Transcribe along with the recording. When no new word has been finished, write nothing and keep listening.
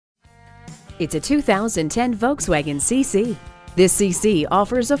It's a 2010 Volkswagen CC. This CC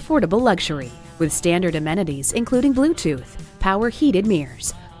offers affordable luxury with standard amenities including Bluetooth, power heated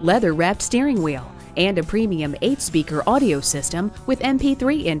mirrors, leather-wrapped steering wheel, and a premium 8-speaker audio system with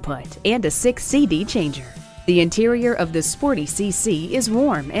MP3 input and a 6 CD changer. The interior of the sporty CC is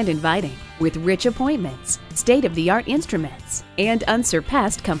warm and inviting, with rich appointments, state-of-the-art instruments, and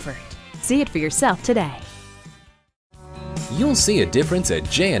unsurpassed comfort. See it for yourself today. You'll see a difference at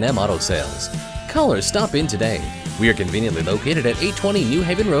J M Auto Sales. Call or stop in today. We are conveniently located at 820 New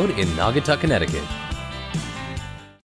Haven Road in Naugatuck, Connecticut.